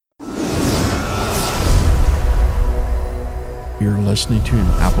You're listening to an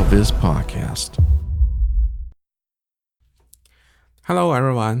AppleVis podcast. Hello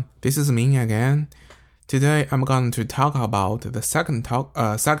everyone, this is Ming again. Today I'm going to talk about the second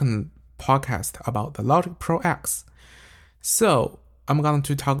podcast about the Logic Pro X. So I'm going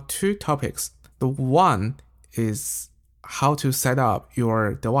to talk two topics. The one is how to set up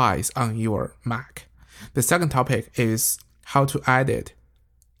your device on your Mac. The second topic is how to edit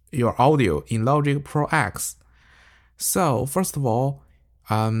your audio in Logic Pro X. So first of all,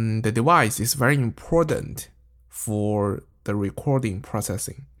 the device is very important for the recording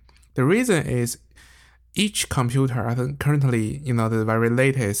processing. The reason is each computer, I think currently, the very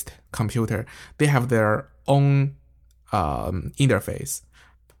latest computer, they have their own interface.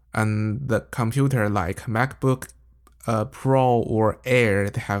 And the computer like MacBook Pro or Air,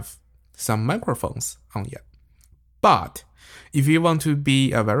 they have some microphones on it. But if you want to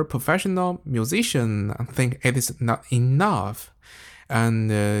be a very professional musician, I think it is not enough.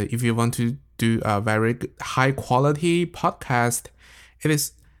 And if you want to do a very high quality podcast, it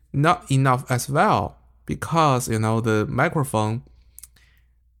is not enough as well, because the microphone,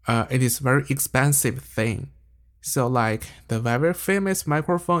 it is very expensive thing. So like the very famous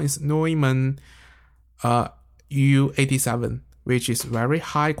microphone is Neumann U87, which is very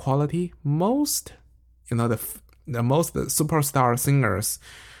high quality. Most the most superstar singers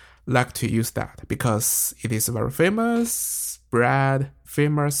like to use that because it is very famous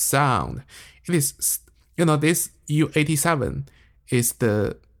famous sound. It is, this U87 is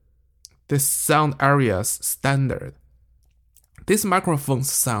the sound area's standard. This microphone's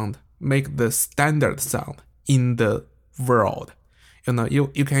sound make the standard sound in the world.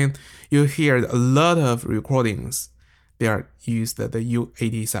 You hear a lot of recordings, they are used the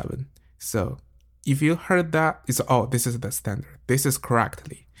U87. So if you heard that, it's this is the standard. This is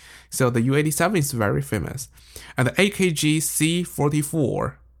correctly. So the U87 is very famous. And the AKG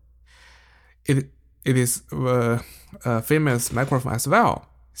C44, it is a famous microphone as well.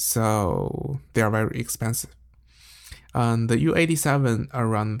 So they are very expensive. And the U87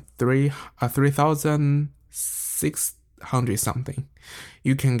 around 3,600 something.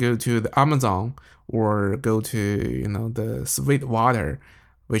 You can go to the Amazon or go to the Sweetwater,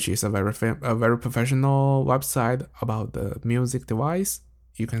 which is a very professional website about the music device.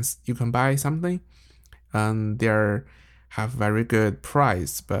 You can buy something, and they have very good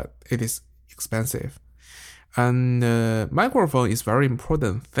price, but it is expensive. And microphone is very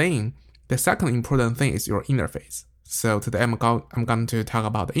important thing. The second important thing is your interface. So today I'm going to talk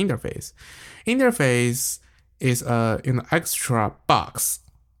about the interface. Interface is an extra box.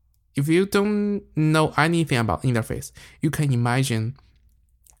 If you don't know anything about interface, you can imagine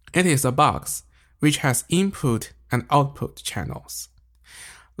it is a box which has input and output channels.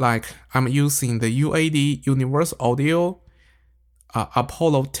 Like I'm using the UAD Universal Audio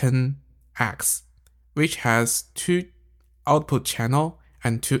Apollo 10X, which has 2 output channel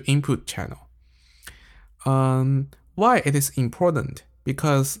and 2 input channel. Why it is important?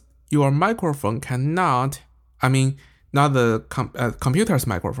 Because your microphone cannot, not the computer's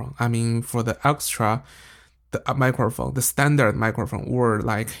microphone, for the extra, the microphone, the standard microphone, or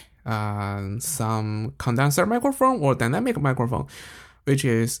like some condenser microphone or dynamic microphone, which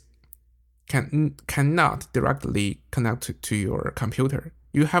is cannot directly connect to your computer.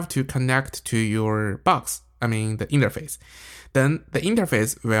 You have to connect to your box, the interface. Then the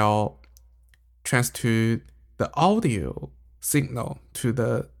interface will transfer the audio signal to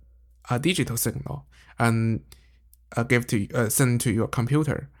the digital signal and send to your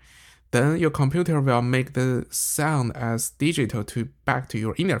computer. Then your computer will make the sound as digital back to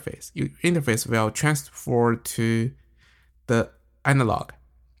your interface. Your interface will transfer to the analog.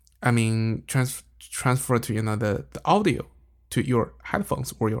 Transfer to the audio to your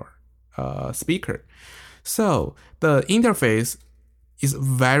headphones or your speaker. So the interface is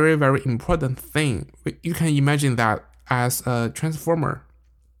very, very important thing. You can imagine that as a transformer.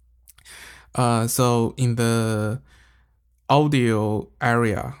 So in the audio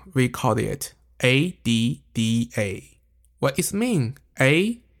area, we call it ADDA. What it mean?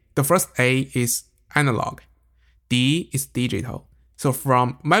 The first A is analog, D is digital. So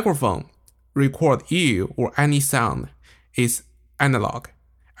from microphone, record you or any sound is analog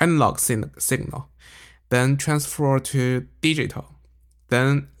signal. Then transfer to digital.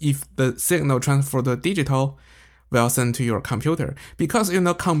 Then if the signal transfer to digital, will send to your computer. Because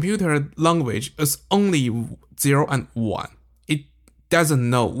computer language is only 0 and 1. It doesn't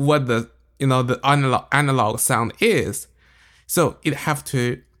know what the analog sound is. So it have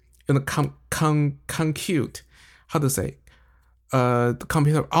to compute, how to say, the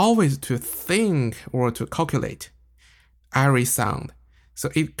computer always to think or to calculate every sound. So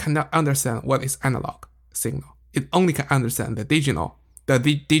it cannot understand what is analog signal. It only can understand the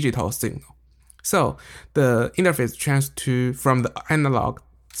digital signal. So the interface changes from the analog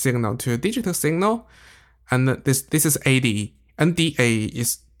signal to digital signal, and this is AD, and DA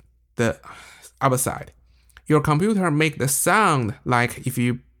is the other side. Your computer make the sound like if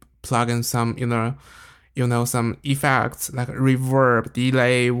you plug in some some effects like reverb,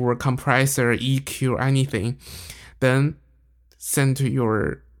 delay, or compressor, EQ, anything, then send to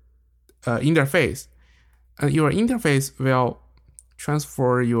your interface, and your interface will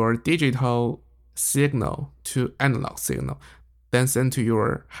transfer your digital signal to analog signal, then send to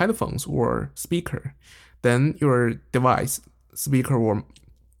your headphones or speaker. Then your device, speaker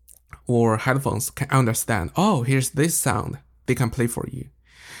or headphones can understand, oh, here's this sound, they can play for you.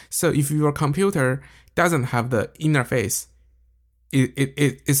 So if your computer doesn't have the interface,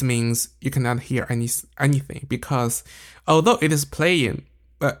 it means you cannot hear anything, because although it is playing,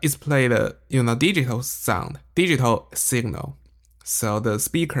 it's play the digital sound, digital signal, so the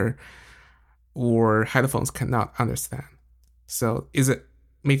speaker or headphones cannot understand. So is it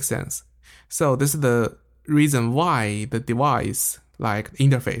make sense? So this is the reason why the device like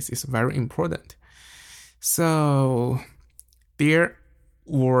interface is very important. So there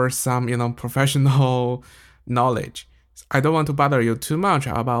were some professional knowledge. I don't want to bother you too much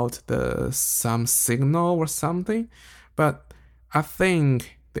about some signal or something, but I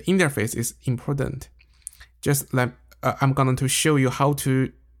think the interface is important. Just like I'm going to show you how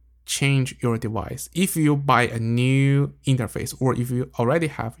to change your device if you buy a new interface or if you already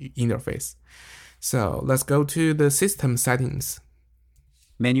have interface. So let's go to the system settings.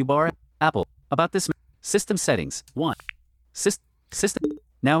 Menu bar, Apple. About this system settings. 1. System.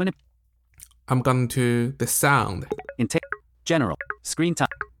 Now in I'm going to the sound. Intake. General. Screen time.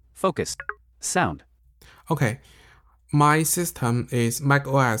 Focus. Sound. Okay. My system is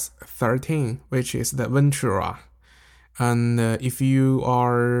macOS 13, which is the Ventura. And if you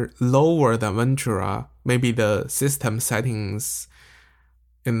are lower than Ventura, maybe the system settings,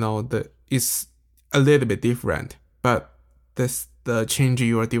 is a little bit different. But the change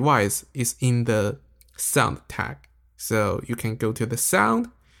your device is in the sound tag. So you can go to the sound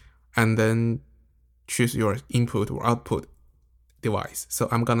and then choose your input or output device. So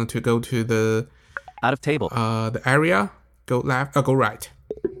I'm going to go to the out of table. The area, go left, go right.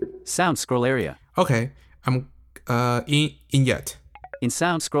 Sound scroll area. Okay, I'm in yet. In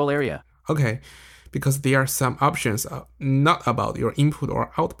sound scroll area. Okay, because there are some options not about your input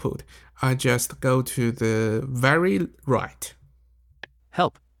or output. I just go to the very right.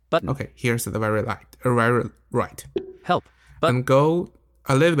 Help button. Okay, here's the very right. Help button. And go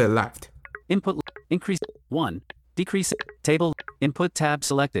a little bit left. Input increase 1. Decrease table input tab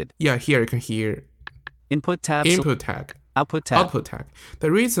selected. Yeah, here you can hear input tab. Input tag. Output tab. Output tag.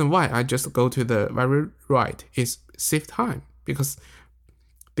 The reason why I just go to the very right is save time, because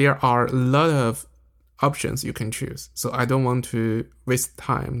there are a lot of options you can choose. So I don't want to waste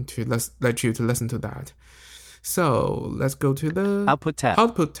time to let you to listen to that. So let's go to the output tab.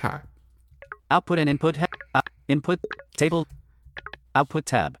 Output tab. Output and input. Input table. Output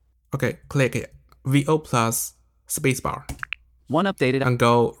tab. Okay, click it. VO plus spacebar. 1 updated. And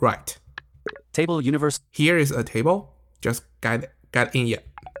go right. Table universe. Here is a table. Just get in yet.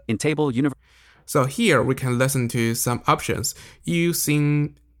 In table universe. So here we can listen to some options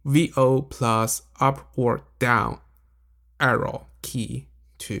using VO plus up or down arrow key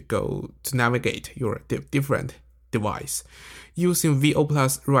to navigate your different device. Using VO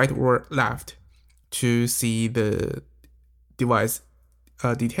plus right or left to see the device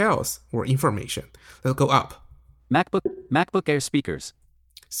details or information. Let's go up. MacBook Air speakers.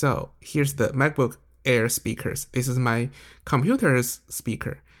 So here's the MacBook Air speakers. This is my computer's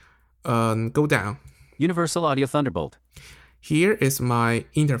speaker. Go down. Universal Audio Thunderbolt. Here is my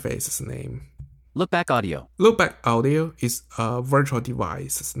interface's name. Lookback Audio. Lookback Audio is a virtual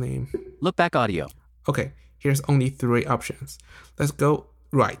device's name. Lookback Audio. Okay, here's only 3 options. Let's go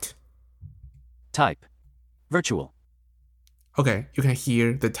right. Type. Virtual. Okay, you can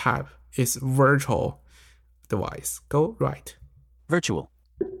hear the type is virtual device. Go right. Virtual.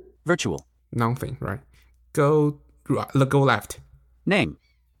 Virtual. Nothing, right? Go left. Name.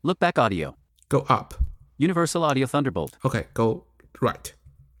 Lookback Audio. Go up. Universal Audio Thunderbolt. Okay, go right.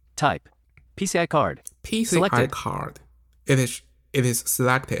 Type. PCI card. PCI Selected. card. It is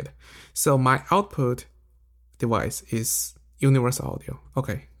selected. So my output device is Universal Audio.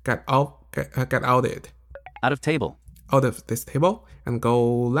 Okay, get out it. Out of table. Out of this table and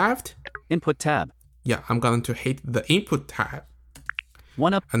go left. Input tab. Yeah, I'm going to hit the input tab.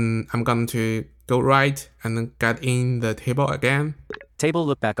 1 up. And I'm going to go right and then get in the table again. Table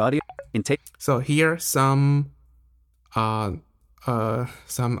lookback audio. In table. So here some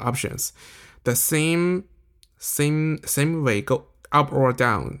options. The same way, go up or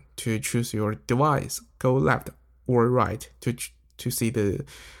down to choose your device. Go left or right to see the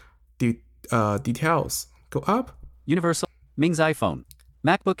details. Go up. Universal. Ming's iPhone.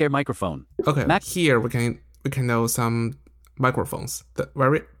 MacBook Air microphone. Okay. Mac. Here we can know some microphones. The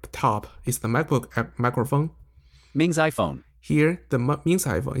very top is the MacBook Air microphone. Ming's iPhone. Here the Ming's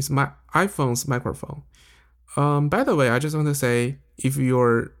iPhone is my iPhone's microphone. By the way, I just want to say, if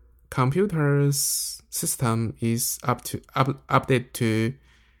your computer's system is update to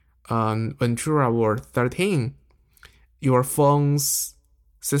Ventura or 13, your phone's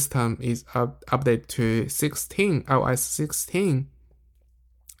system is update to 16, iOS 16,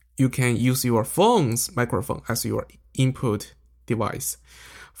 you can use your phone's microphone as your input device.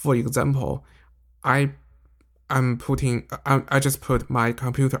 For example, I just put my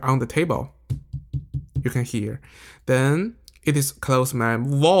computer on the table. You can hear. Then it is close my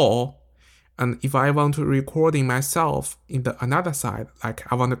wall. And if I want to recording myself in the another side,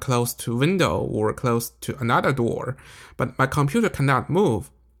 like I want to close to window or close to another door, but my computer cannot move,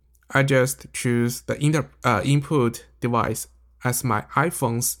 I just choose the input device as my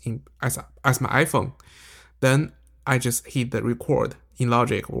iPhone's as my iPhone. Then I just hit the record in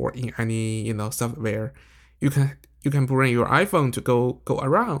Logic or in any software. You can bring your iPhone to go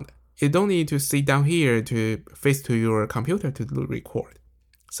around. You don't need to sit down here to face to your computer to record.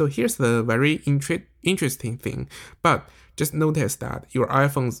 So here's the very interesting thing. But just notice that your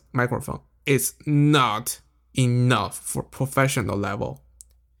iPhone's microphone is not enough for professional level.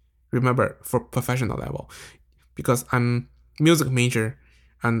 Remember, for professional level. Because I'm music major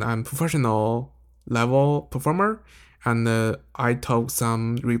and I'm professional level performer, and I took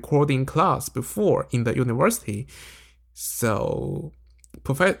some recording class before in the university. So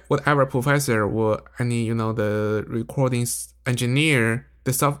whatever professor or any the recording engineer,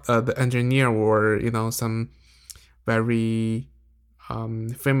 the engineer or some very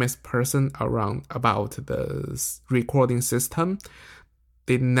famous person around about the recording system,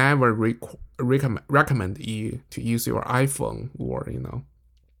 they never recommend you to use your iPhone or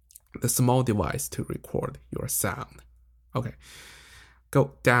the small device to record your sound. Okay,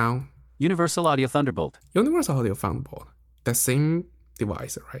 go down. Universal Audio Thunderbolt. Universal Audio Thunderbolt. The same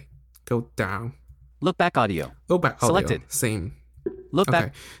device, right? Go down. Lookback audio. Lookback audio. Selected. Same. Lookback.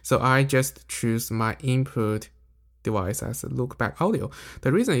 Okay, so I just choose my input device as a lookback audio.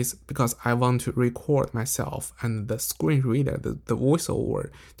 The reason is because I want to record myself and the screen reader, the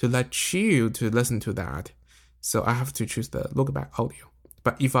voiceover, to let you to listen to that. So I have to choose the lookback audio.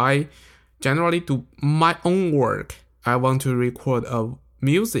 But if I generally do my own work, I want to record a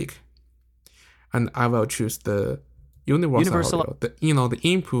music, and I will choose the universal audio, the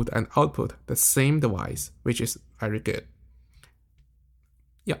input and output, the same device, which is very good.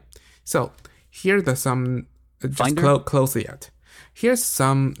 Yeah. So here's some just close yet. Here's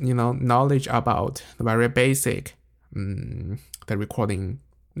some knowledge about the very basic the recording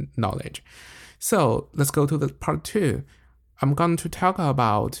knowledge. So let's go to the part 2. I'm going to talk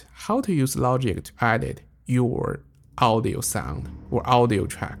about how to use Logic to edit your audio sound or audio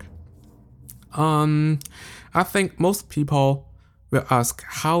track. I think most people will ask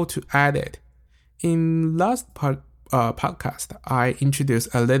how to edit. In last podcast, I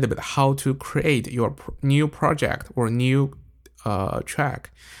introduced a little bit how to create your new project or new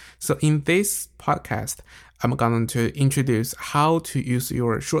track. So in this podcast, I'm going to introduce how to use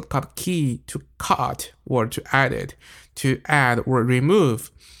your shortcut key to cut or to edit, to add or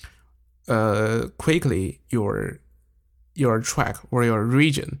remove quickly your track or your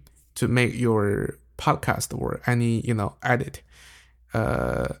region to make your podcast or any edit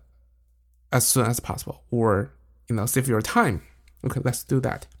as soon as possible, or save your time. Okay, let's do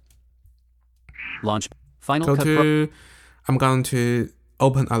that. Launch Final Cut Pro. I'm going to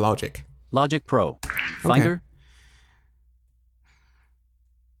open a Logic. Logic Pro. Finder. Okay.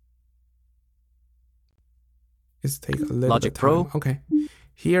 Let's take a little Logic bit time. Pro. Okay.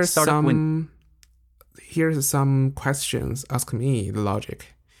 Here's some questions. Ask me the Logic.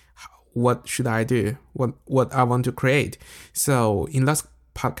 What should I do? What I want to create? So in last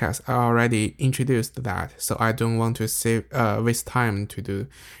podcast, I already introduced that. So I don't want to waste time to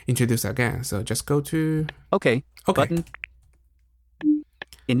introduce again. So just go to Okay. Button.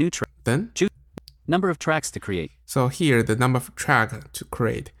 In new track. Then choose number of tracks to create. So here the number of track to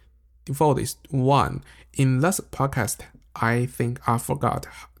create. Default is 1. In last podcast, I think I forgot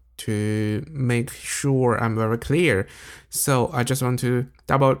to make sure I'm very clear. So I just want to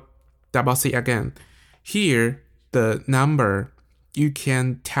double double C again. Here, the number you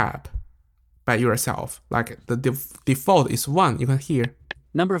can tap by yourself. Like the default is 1. You can hear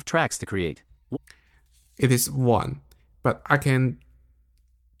Number of tracks to create. it is 1, but I can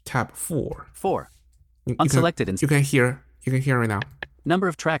tap 4. 4. You Unselected can, and you can hear right now. number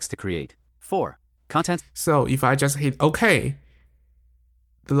of tracks to create. 4. Content. So if I just hit OK,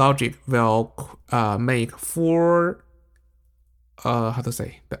 the Logic will make 4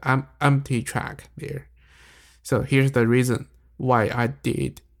 the empty track there. So here's the reason why I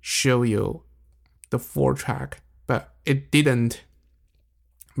did show you the 4 track, but it didn't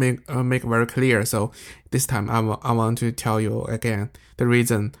make very clear. So this time I want to tell you again the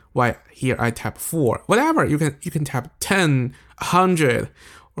reason why here I tap 4. Whatever, you can tap 10, 100,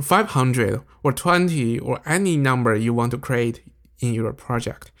 or 500, or 20, or any number you want to create in your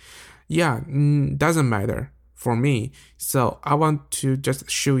project. Yeah, doesn't matter for me. So I want to just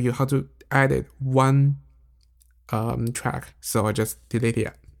show you how to edit 1 track. So I just delete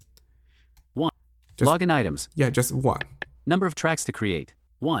it. 1. Just- Login items. Yeah, just 1. Number of tracks to create.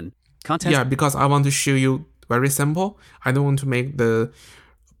 1. Content. Yeah, because I want to show you very simple. I don't want to make the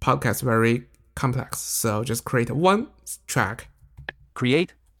podcast very complex. So just create 1 track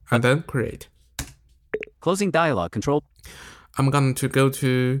Create. and then create. Closing dialog. Control. I'm going to go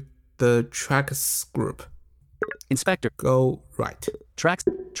to the tracks group. Inspector. Go right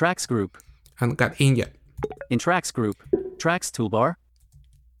Tracks group. and get in yet. In tracks group. Tracks toolbar.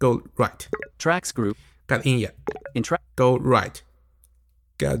 Go right. Tracks group. Get in yet. In track. Go right.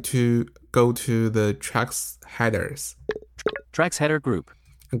 Go to the tracks headers Tracks header group.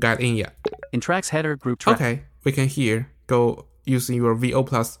 and get in yet. In tracks header group. Track. Okay, we can hear. Go using your VO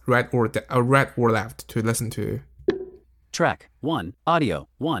plus right or left to listen to Track 1. Audio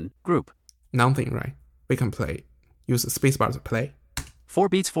 1. Group. nothing, right? We can play. Use the spacebar to play. 4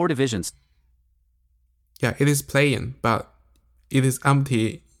 beats 4 divisions. Yeah, it is playing, but it is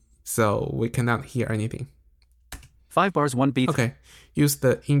empty, so we cannot hear anything. 5 bars 1 beat. Okay, use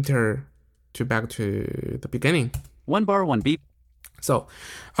the enter to back to the beginning. 1 bar 1 beat. So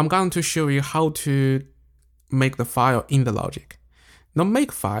I'm going to show you how to make the file in the Logic. Not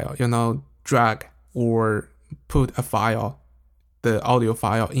make file, drag or put a file, the audio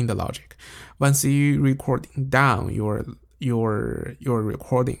file in the Logic. Once you record down your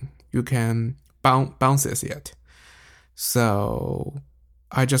recording, you can bounces it. So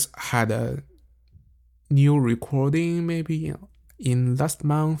I just had a new recording maybe in last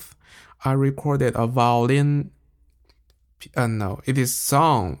month. I recorded a violin. No, it is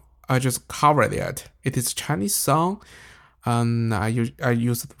song. I just covered it. It is Chinese song, and I used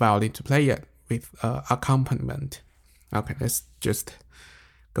the violin to play it with accompaniment. Okay, let's just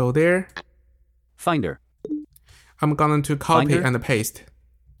go there. Finder. I'm going to copy Finder. and paste.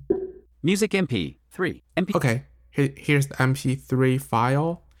 Music MP3. MP. Okay, here's the MP3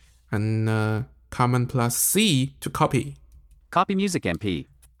 file, and Command plus C to copy. Copy music MP.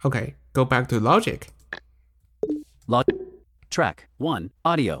 Okay, go back to Logic. Log. Track 1.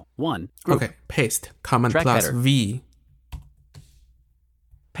 Audio 1. Group. Okay, paste. Command Track plus header. V.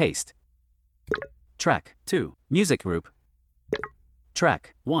 Paste. Track 2. Music group.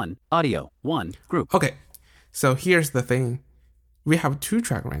 Track 1. Audio 1. Group. Okay, so here's the thing. We have 2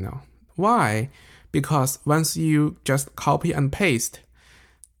 tracks right now. Why? Because once you just copy and paste,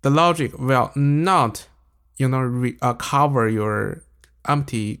 the Logic will not, cover your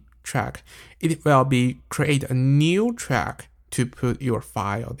empty track. It will create a new track to put your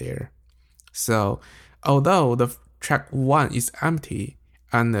file there. So although the track 1 is empty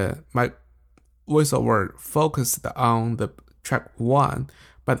and my voiceover focused on the track 1,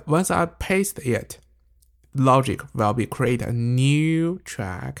 but once I paste it, Logic will create a new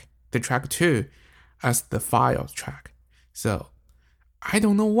track, the track 2, as the file track. So I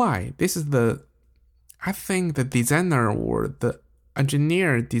don't know why. I think the designer or the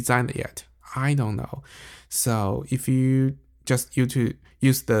engineer designed it. I don't know. So if you just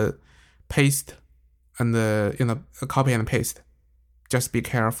use the paste and the copy and paste, just be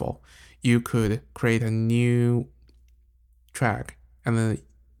careful. You could create a new track, and then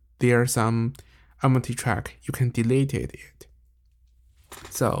there's some empty track. You can delete it.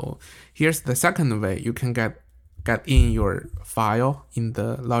 So here's the second way you can get in your file in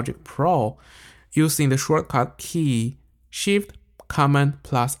the Logic Pro using the shortcut key Shift Command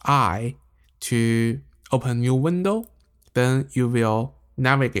plus I to open a new window. Then you will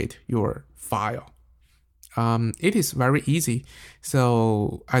navigate your file. It is very easy,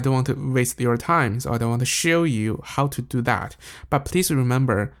 so I don't want to waste your time, so I don't want to show you how to do that. But please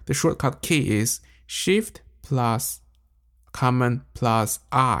remember, the shortcut key is Shift plus Command plus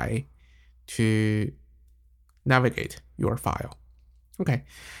I to navigate your file. Okay,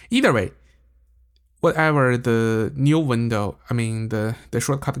 either way, whatever the new window, the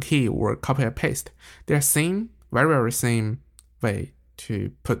shortcut key or copy and paste, they're same, very, very same way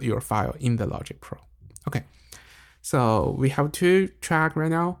to put your file in the Logic Pro. Okay, so we have 2 tracks right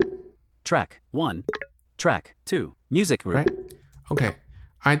now. Track 1. Track 2. Music group. Right? Okay,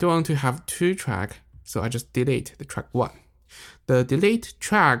 I don't want to have 2 tracks, so I just delete the track 1. The delete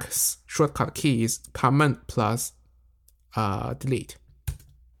tracks shortcut key is Command plus delete.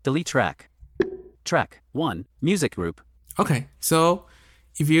 Delete track. Track 1. Music group. Okay, so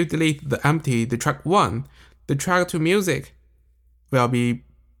if you delete the track 1, the track 2 music will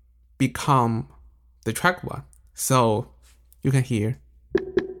become the track 1. So you can hear.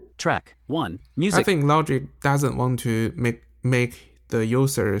 Track 1. Music. I think Logic doesn't want to make the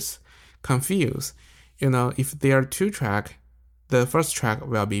users confused. If there are 2 tracks, the first track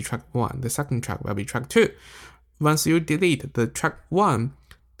will be track 1, the second track will be track 2. Once you delete the track 1,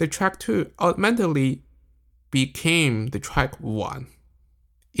 the track 2 automatically became the track 1.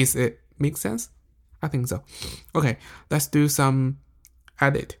 Is it make sense? I think so. Okay, let's do some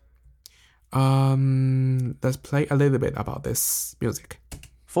edit. Let's play a little bit about this music.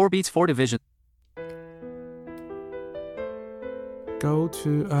 4 beats, 4 divisions. Go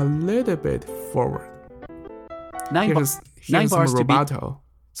to a little bit forward. 9 Here's nine some bars to beat. rubato.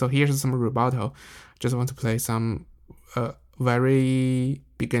 So here's some rubato. Just want to play some very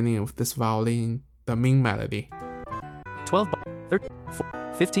beginning of this violin, the main melody. 12 bar, 13,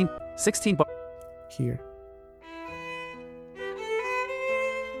 14, 15, 16 bar. Here.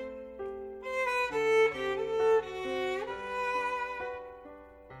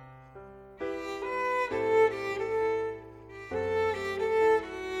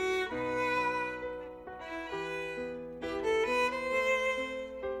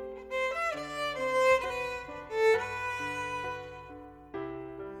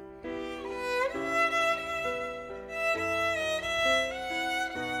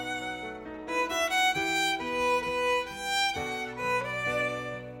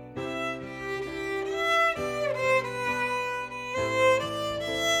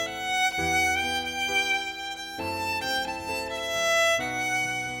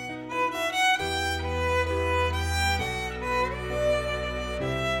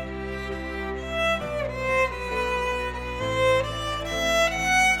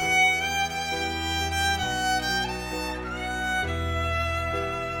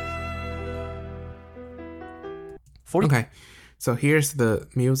 Okay, so here's the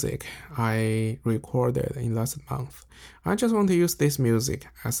music I recorded in last month. I just want to use this music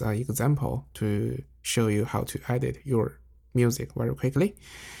as an example to show you how to edit your music very quickly.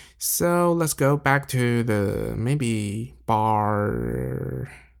 So let's go back to the maybe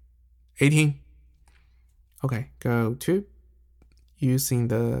bar 18. Okay, go to using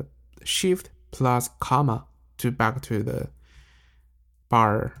the shift plus comma to back to the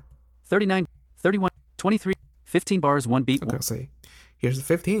bar 39, 31, 23, 15 bars, 1 beat. Okay, say here's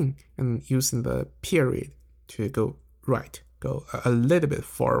 15, and using the period to go right, go a little bit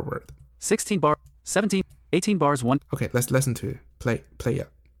forward. 16 bar, 17, 18 bars, 1. Okay, let's listen to play it.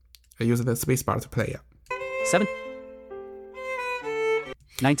 I use the space bar to play it. 7,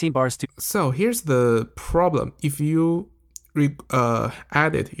 19 bars, 2. So here's the problem. If you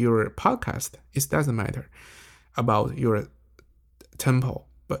edit your podcast, it doesn't matter about your tempo.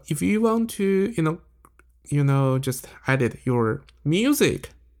 But if you want to, just edit your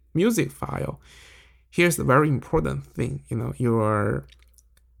music file, here's the very important thing. Your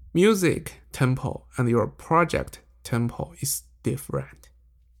music tempo and your project tempo is different.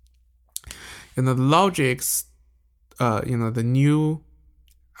 The Logic's, the new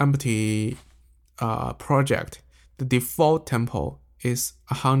empty project, the default tempo is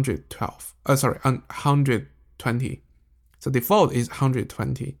 120. So default is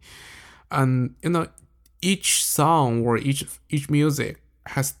 120. And each song or each music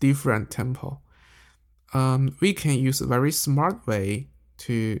has different tempo. We can use a very smart way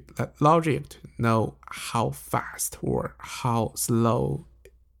to let Logic to know how fast or how slow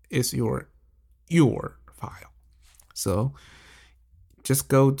is your file. So just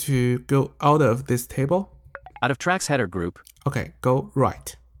go out of this table. Out of tracks header group. Okay, go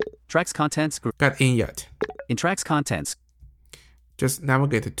right. Tracks contents group. Get in yet. In tracks contents. Just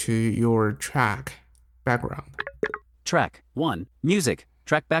navigate to your track background. Track 1, music,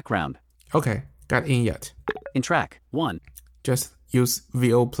 track background. Okay, get in yet. In track 1. Just use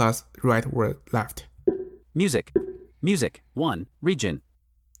VO plus right or left. Music 1, region.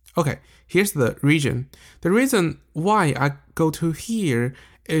 Okay, here's the region. The reason why I go to here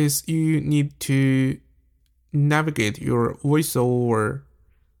is you need to navigate your voiceover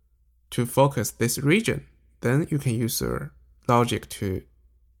to focus this region. Then you can use your logic to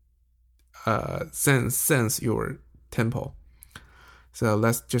sense your tempo. So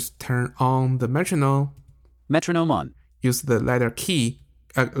let's just turn on the metronome. Metronome on. Use the letter K.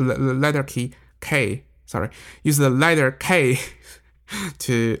 Use the letter K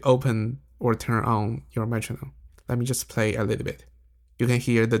to open or turn on your metronome. Let me just play a little bit. You can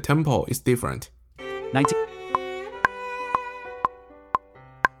hear the tempo is different. 19.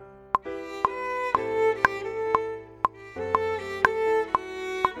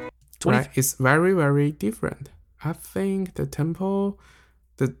 Right? It's very, very different. I think the tempo,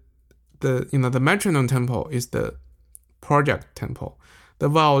 the metronome tempo is the project tempo. The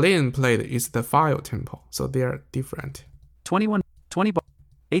violin played is the file tempo. So they are different. 21, 20 bar,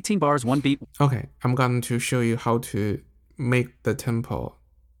 18 bars, 1 beat. Okay, I'm going to show you how to make the tempo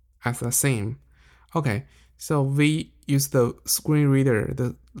as the same. Okay, so we use the screen reader,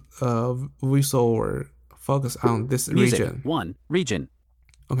 the voiceover, focus on this Music, region. 1, region.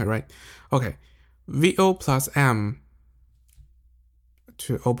 Okay, right. Okay, VO plus M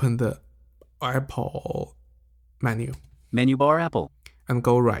to open the Apple menu Menu bar, Apple. and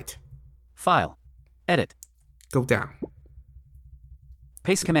go right. File. Edit. Go down.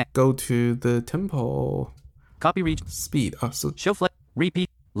 Paste command. Go to the tempo Copy region. speed. Show flex. Repeat.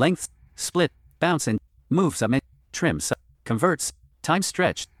 Length. Split. Bounce and move sub. Trim sub. Converts. Time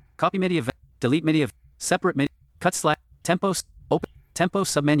stretched. Copy MIDI event. Delete MIDI of. Separate MIDI. Cut slash. Tempo. Open. Tempo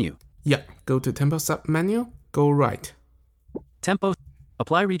submenu. Yeah, go to tempo sub menu. Go right. Tempo.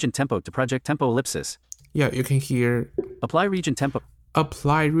 Apply region tempo to project tempo ellipsis. Yeah, you can hear Apply region tempo.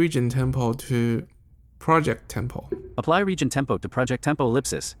 apply region tempo to project tempo. Apply region tempo to project tempo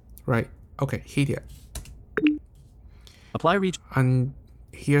ellipsis. Right. Okay, hit it. Apply region. And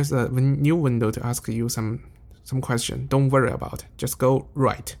here's a new window to ask you some question. Don't worry about it. Just go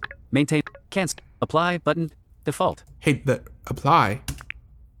right. Maintain. Cancel. Apply button. Default. Hit the apply.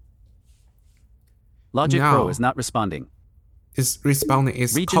 Logic Now. Pro is not responding. Is responding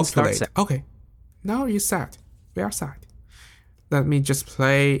is Region start calculate. set. Okay. Now you set. We are set. Let me just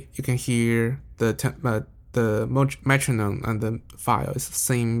play. You can hear the metronome and the file is the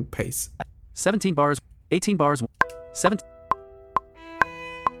same pace. 17 bars. 18 bars. 17.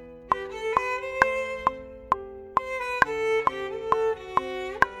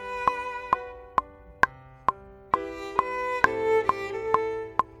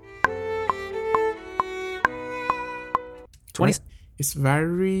 Right? It's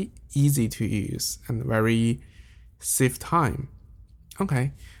very easy to use and very save time.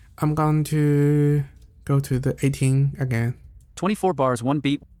 Okay, I'm going to go to the 18 again. 24 bars, 1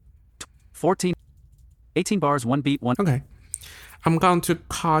 beat. 14. 18 bars, 1 beat, 1. Okay, I'm going to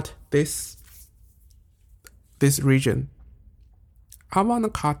cut this region. I want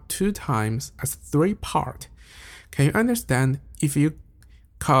to cut 2 times as 3 part. Can you understand? If you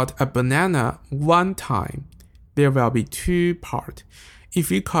cut a banana 1 time, there will be 2 part. If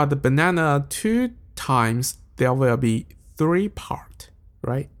you cut the banana 2 times, there will be 3 part,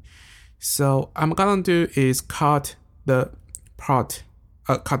 right? So I'm gonna do is cut the part,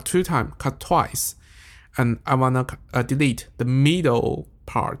 cut 2 times, cut twice, and I wanna delete the middle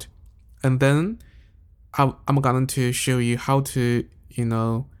part, and then I'm going to show you how to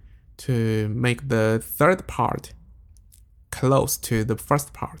to make the third part close to the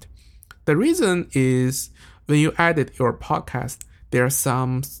first part. The reason is when you edit your podcast, there's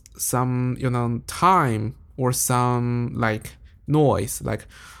some time or some like noise, like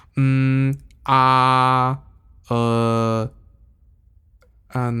or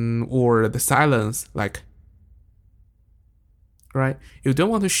the silence, like, right? You don't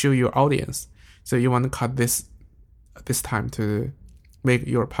want to show your audience, so you want to cut this time to make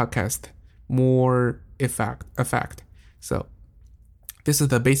your podcast more effect. So this is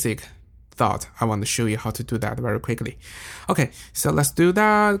the basic thought. I want to show you how to do that very quickly. Okay, so let's do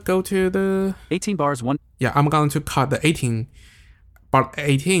that. Go to the 18 bars, 1. Yeah, I'm going to cut the 18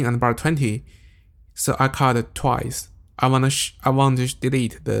 and bar 20. So I cut it twice. I want to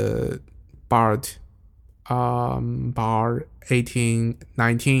delete the bar 18,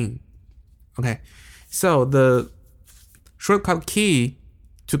 19. Okay, so the shortcut key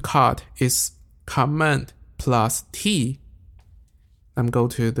to cut is Command plus T. I'm go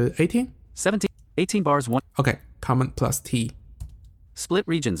to the 18. 17. 18 bars, 1. Okay, Command plus T. Split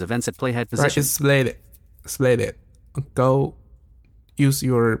regions, events at playhead Right, position. it's split it. Go use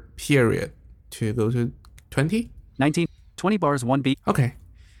your period to go to 20. 19. 20 bars, 1 beat. Okay,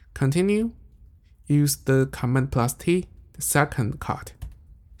 continue. Use the Command plus T, the second cut.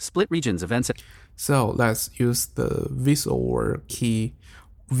 Split regions events. So let's use the VoiceOver key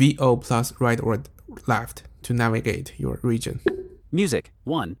VO plus right or left to navigate your region. Music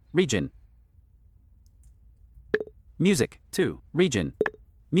 1 region. Music 2 region.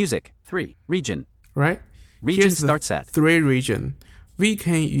 Music 3 region. Right? Region Here's starts the at 3 region. We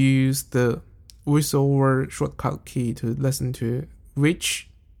can use the VoiceOver shortcut key to listen to which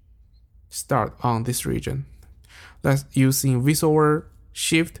start on this region. Let's using VoiceOver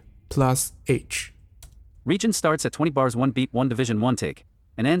Shift plus H. Region starts at 20 bars 1 beat 1 division 1 take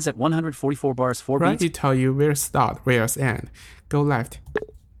and ends at 144 bars 4 Right? beats. It tell you where start, where's end. Go left.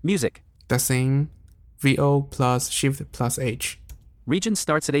 Music. The same VO plus Shift plus H. Region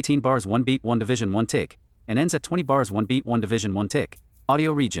starts at 18 bars 1 beat 1 division 1 take and ends at 20 bars 1 beat 1 division 1 tick.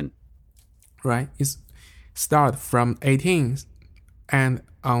 Audio region. Right? It's start from 18 and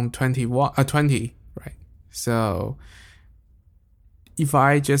on 20, right? So if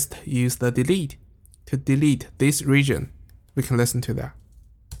I just use the delete to delete this region, we can listen to that.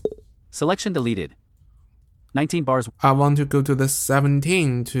 Selection deleted. 19 bars. I want to go to the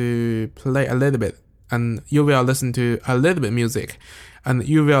 17 to play a little bit, and you will listen to a little bit music, and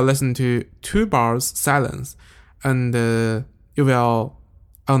you will listen to 2 bars silence, and you will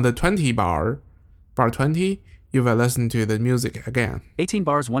on the 20 bar 20, you will listen to the music again. 18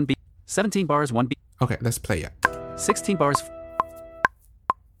 bars 1 beat. 17 bars 1 beat. Okay, let's play it. 16 bars.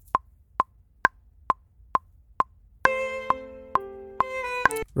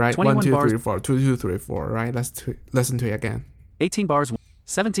 Right, 21 1, 2, bars. 3, 4, 2, 2, 3, 4. Right, let's listen to it again. 18 bars.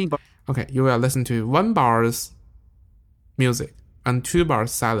 17 bars. Okay, you will listen to 1 bars music and 2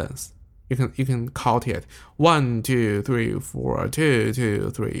 bars silence. You can count it 1, 2, 3, 4, 2, 2,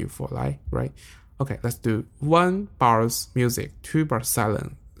 3, 4. Right. Okay, let's do 1 bars music, 2 bars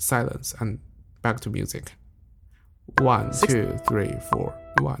silence, and back to music. 1, 2, 3, 4.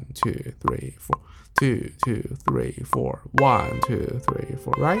 1, 2, 3, 4. 2, 2, 3, 4. 1, 2, 3,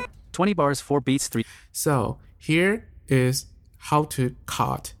 4. Right. 20 bars 4 beats 3. So here is how to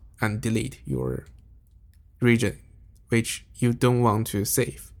cut and delete your region, which you don't want to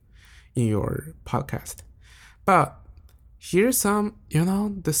save in your podcast. But here's some,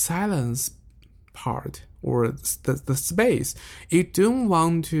 the silence part or the space you don't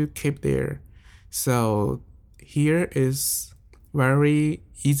want to keep there. So here is very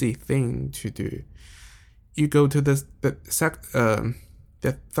easy thing to do. You go to the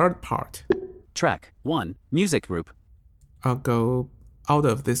third part. Track 1 music group. I'll go out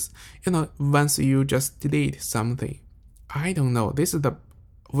of this. Once you just delete something, I don't know. This is the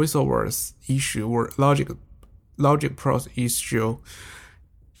VoiceOver's issue or Logic Pro's issue.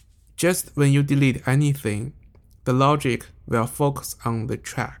 Just when you delete anything, the Logic will focus on the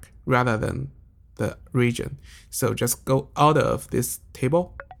track rather than the region. So just go out of this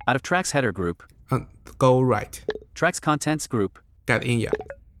table Out of tracks header group. and go right. Tracks contents group. Get in yet.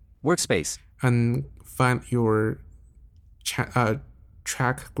 Workspace. And find your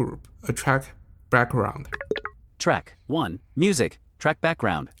track group, a track background. Track 1 music. Track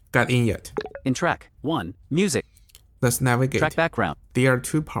background. Get in yet. In track 1 music. Let's navigate. Track background. There are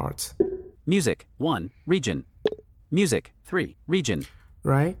 2 parts, Music 1 region. Music 3 region.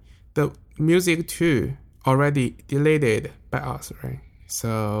 right? The music 2 already deleted by us, right?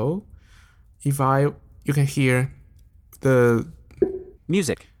 So if you can hear the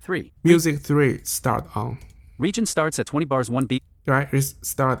Music 3. music 3 start on, Region starts at 20 bars 1 beat. right? It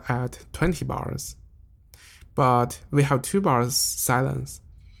start at 20 bars, but we have 2 bars silence.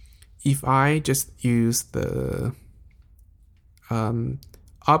 If I just use the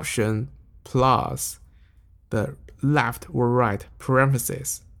option plus the left or right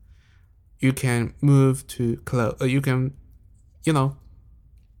parenthesis, you can move to close. You can,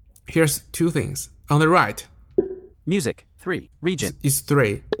 here's 2 things. On the right Music 3 region. is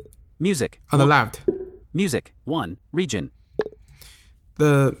 3. Music On the 1. left, Music 1 region.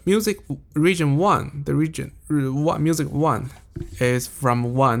 the music region 1, music 1 is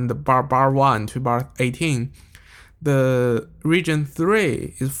from the bar 1 to bar 18. The region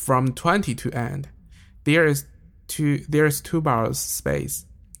 3 is from 20 to end. There's 2 bars space.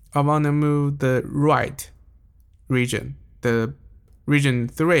 I want to move the right region, the region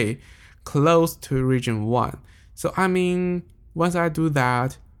 3, close to region 1. So once I do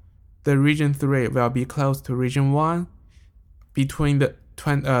that, the region 3 will be close to region 1. Between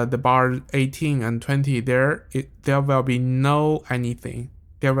the bar 18 and 20, there will be no anything.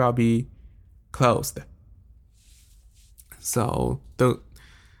 There will be closed. So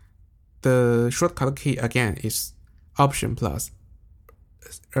the shortcut key again is option plus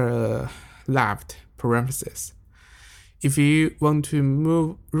left parenthesis. If you want to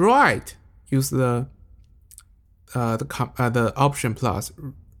move right, use the option plus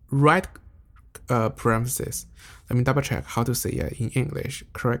right parenthesis. Let me double check how to say it in English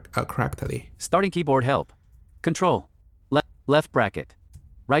correctly. Starting keyboard help. Control. Left bracket.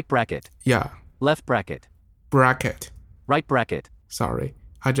 Right bracket. Yeah, Left bracket. bracket. Right bracket. Sorry,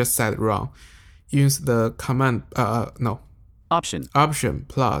 I just said it wrong. Use the command, Option. option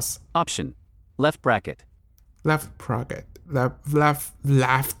plus Option. Left bracket. left bracket, left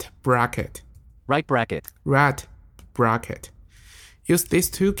bracket, Right bracket. right bracket. Use these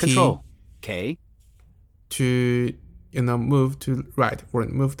two keys Control. K. to, move to right or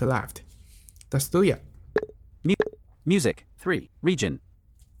move to left. Let's do it. Music. 3. Region.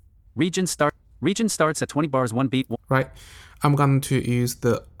 Region starts at 20 bars 1 beat. Right. I'm going to use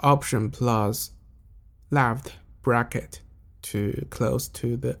the option plus left bracket to close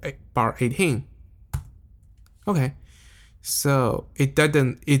to the bar 18. Okay. So it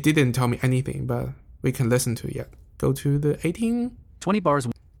didn't tell me anything, but we can listen to it. Go to the 18. 20 bars.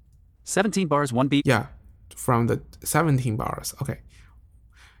 17 bars 1 beat. Yeah, from the 17 bars. Okay.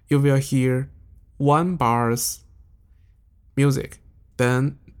 You will hear 1 bar's music.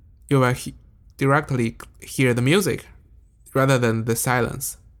 Then you will directly hear the music rather than the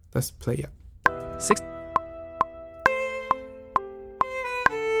silence. Let's play it. 6.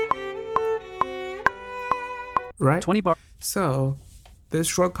 Right? 20 bar. So this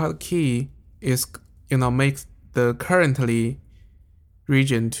shortcut key is, makes the currently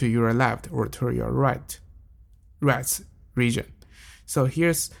region to your left or to your right region. So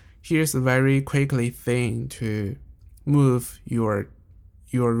here's a very quickly thing to move your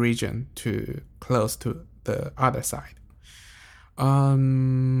region to close to the other side.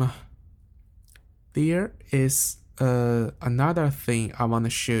 There is another thing I want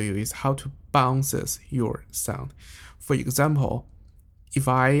to show you is how to bounces your sound. For example, if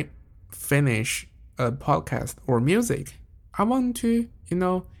I finish a podcast or music, I want to,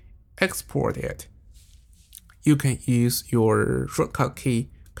 export it. You can use your shortcut key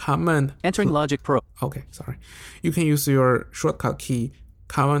Command. Entering Logic Pro. Okay, sorry. You can use your shortcut key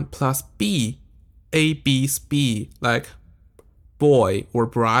Command plus B, A, B, B, like boy or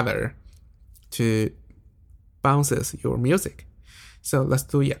brother, to bounces your music. So let's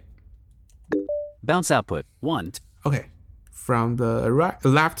do it. Bounce output 1. Okay, from the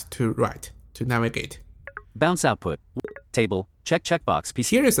left to right to navigate. Bounce output. Table. Checkbox. PC.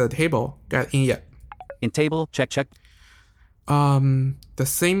 Here is a table. Get in it. In table. Check. The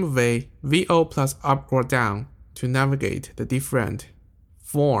same way, VO plus up or down to navigate the different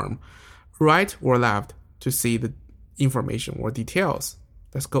form, right or left to see the information or details.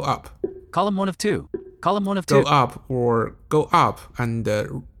 Let's go up. Column 1 of 2. Column 1 of 2. Go up or go up and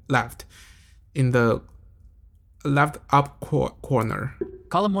left. In the left up corner.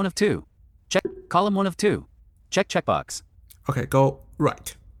 Column 1 of 2. Check. Column 1 of 2. Checkbox. Okay, go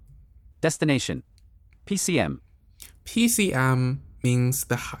right. Destination. PCM. PCM means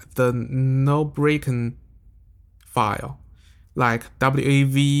the no breaking file, like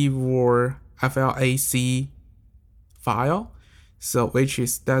WAV or FLAC file, so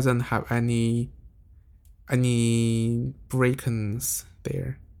which doesn't have any breakings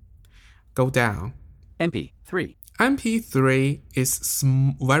there. Go down. MP3. MP3 is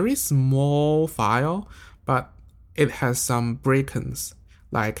very small file, but it has some breakings,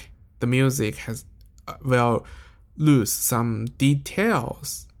 like the music will lose some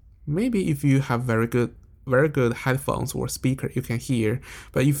details. Maybe if you have very good headphones or speaker, you can hear.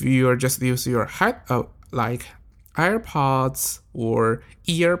 But if you are just use your like AirPods or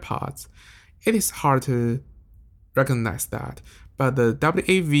EarPods, it is hard to recognize that. But the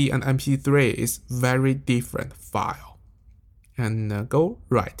WAV and MP3 is very different file. And go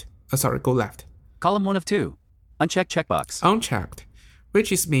left. Column 1 of 2. Unchecked checkbox. Unchecked,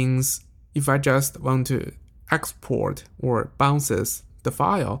 which means if I just want to export or bounces the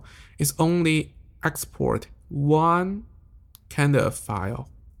file, it's only export one kind of file.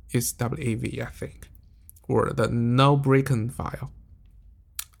 It's WAV, I think, or the no breaking file.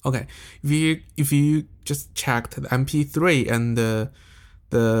 Okay, if you just checked the MP3 and the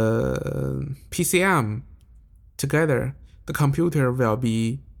PCM together, the computer will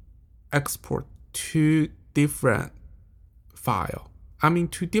be export two different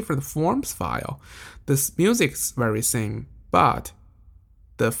forms file. This music is very same, but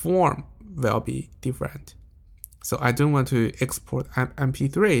the form will be different. So I don't want to export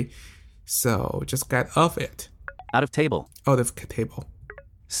MP3, so just get off it. Out of table. Out of table.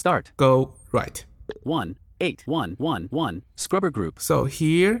 Start. Go right. 1, 8, 1, 1, 1. Scrubber group. So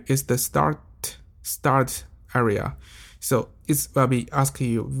here is the start area. So it will be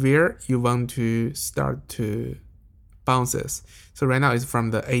asking you where you want to start to bounces. So right now it's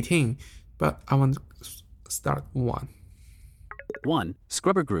from the 18, but I want to start 1. 1.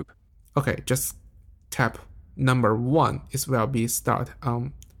 Scrubber group. Okay, just tap number 1. It will be start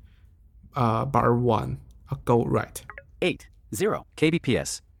on bar 1. Go right. 8. 0.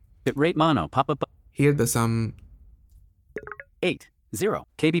 kbps. Bitrate mono pop-up. Here the some 8. 0.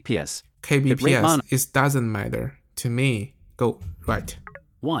 kbps. kbps. mono. It doesn't matter to me. Go right.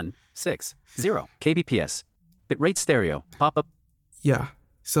 1. 6. 0. kbps. Bitrate stereo pop-up. Yeah.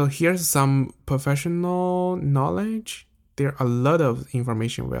 So here's some professional knowledge. There are a lot of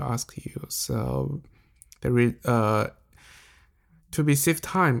information we'll ask you. So there is to be save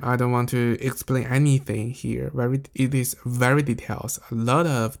time, I don't want to explain anything here. It is very detailed. A lot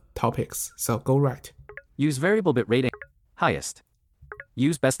of topics. So go right. Use variable bit rate highest.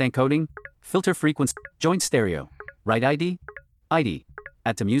 Use best encoding. Filter frequency. Join stereo. Write ID. ID.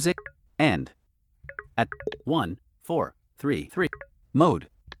 Add to music. And. At 1, 4, 3, 3. Mode.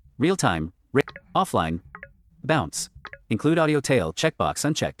 Real time. Offline. Bounce. Include audio tail checkbox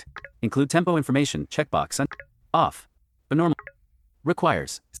unchecked. Include tempo information checkbox off. Normal.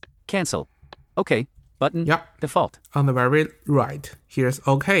 Requires. Cancel. OK. Button. Yep. Default. On the very right, here's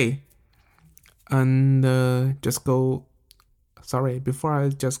OK. And just go. Sorry, before I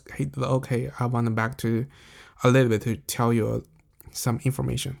just hit the OK, I want back to a little bit to tell you some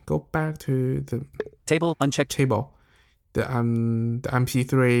information. Go back to the table unchecked. Table. The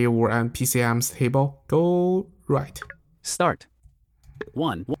MP3 or PCM's table. Go right. Start.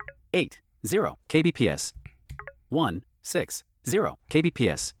 1, 8, 0 kbps. 1, 6, 0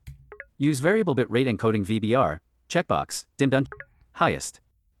 kbps. Use variable bit rate encoding VBR. Checkbox. Dimmed. Highest.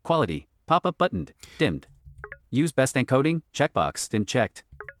 Quality. Pop-up buttoned. Dimmed. Use best encoding. Checkbox. Dim checked.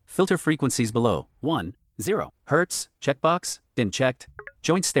 Filter frequencies below. 1, 0 hertz. Checkbox. Dim checked.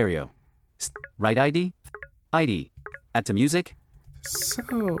 Joint stereo. Write ID. ID. Add to music.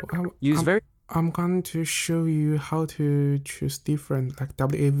 So I'm going to show you how to choose different like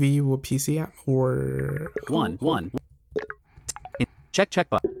WAV or PCM or 1.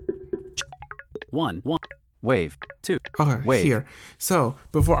 Checkbox. 1. Wave. 2. Okay, wave. Here. So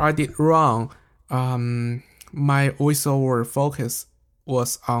before I did wrong, my voiceover focus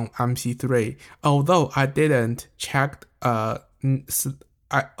was on MP3. Although I didn't check although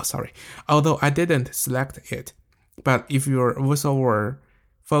I didn't select it. But if your voiceover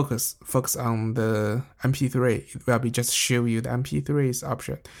focus on the MP3, it will be just show you the MP3's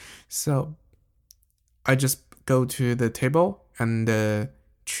option. So I just go to the table and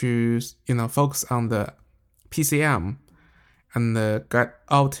choose, focus on the PCM and get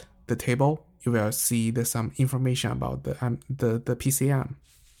out the table. You will see some information about the PCM.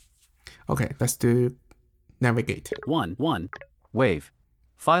 Okay, let's do navigate. 1. Wave.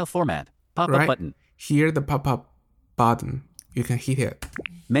 File format. Pop-up button. Here the pop-up button. You can hit it.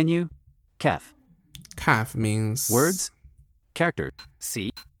 Menu. CAF. CAF means words. Character.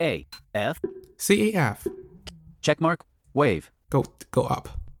 CAF. CAF. Checkmark. Wave. Go up.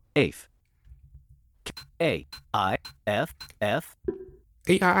 AIF. AIFF. AIFF.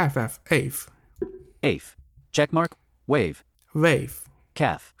 AIF. AIF. Checkmark. Wave. Wave.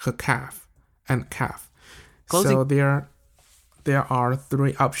 CAF. Her CAF and CAF. Closing. So there are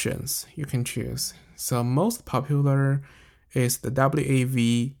 3 options you can choose. So most popular is the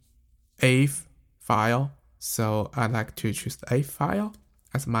WAV AIF file. So I like to choose the AIF file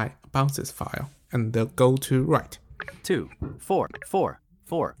as my bounces file and go to right. 2, 4,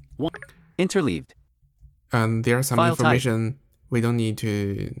 1. Interleaved. And there's some file information we don't need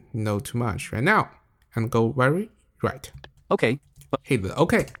to know too much right now. And go very right. Okay. Hit the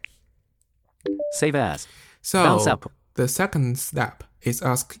OK. Save as. So bounce output. The second step is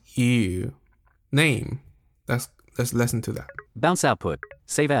ask you name. Let's listen to that. Bounce output.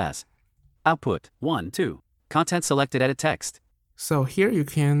 Save as. Output. 1, 2. Content selected. Edit text. So here you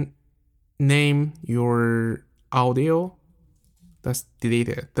can name your audio. That's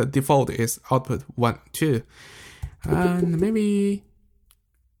deleted. The default is output 1, 2. And maybe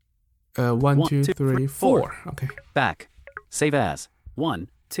 1, 2, 3, 4. Okay. Back. Save as. 1,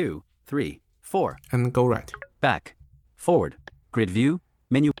 2, 3, 4. And go right. Back. Forward. Grid view.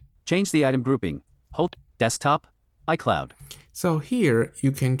 Menu. Change the item grouping. Hold. Desktop. iCloud. So here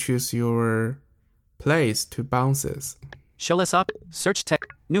you can choose your place to bounces. Show less up. Search text.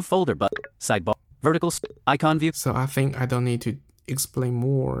 New folder button. Sidebar. Vertical. Icon view. So I think I don't need to explain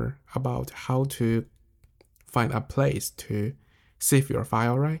more about how to find a place to save your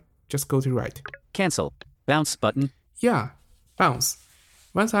file, right? Just go to right. Cancel. Bounce button. Yeah, bounce.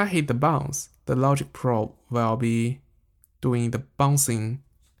 Once I hit the bounce, the Logic Pro will be doing the bouncing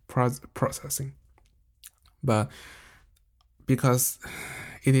processing. But because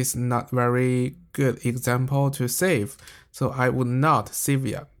it is not very good example to save, so I would not save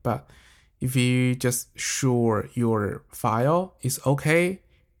it. But if you just sure your file is okay,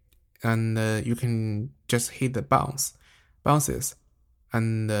 and you can just hit the bounces,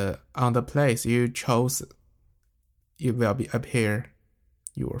 and on the place you chose, it will be appear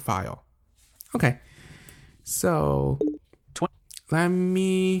your file. Okay, so let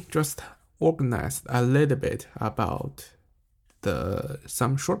me just organize a little bit about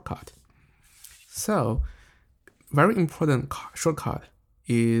some shortcut. So very important shortcut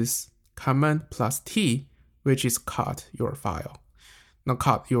is Command plus T, which is cut your file, not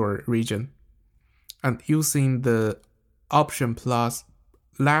cut your region. And using the Option plus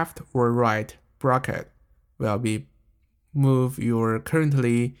left or right bracket will be move your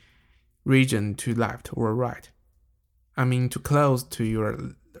currently region to left or right. I mean to close to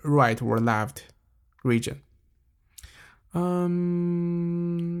your right or left region. I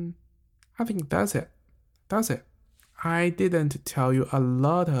think that's it. I didn't tell you a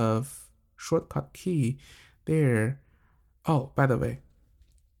lot of shortcut key there. Oh, by the way,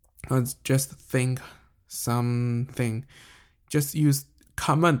 let's just think something. Just use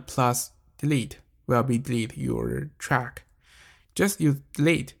Command plus delete will be delete your track. Just use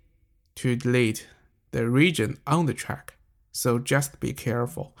delete to delete the region on the track. So just be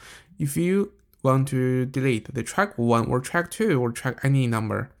careful. If you want to delete the track 1 or track 2 or track any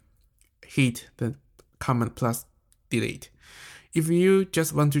number, hit the Command plus delete. If you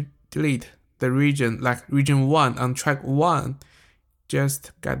just want to delete the region, like region 1 on track 1,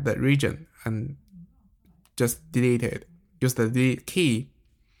 just get the region and just delete it. Use the delete key.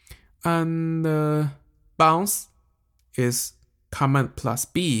 And bounce is Command plus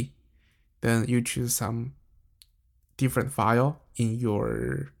B. Then you choose some different file in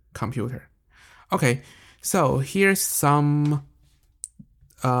your computer. Okay, so here's some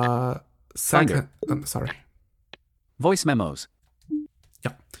Voice memos.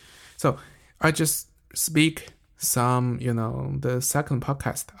 Yeah. So I just speak some, the second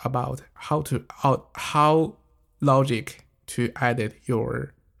podcast about how Logic to edit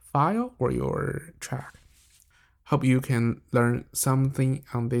your file or your track. Hope you can learn something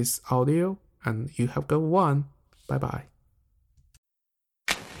on this audio, and you have a good one. Bye-bye.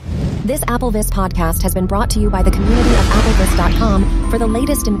 This AppleVis podcast has been brought to you by the community of AppleVis.com for the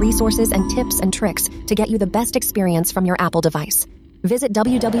latest in resources and tips and tricks to get you the best experience from your Apple device. Visit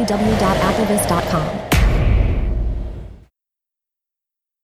www.applevis.com.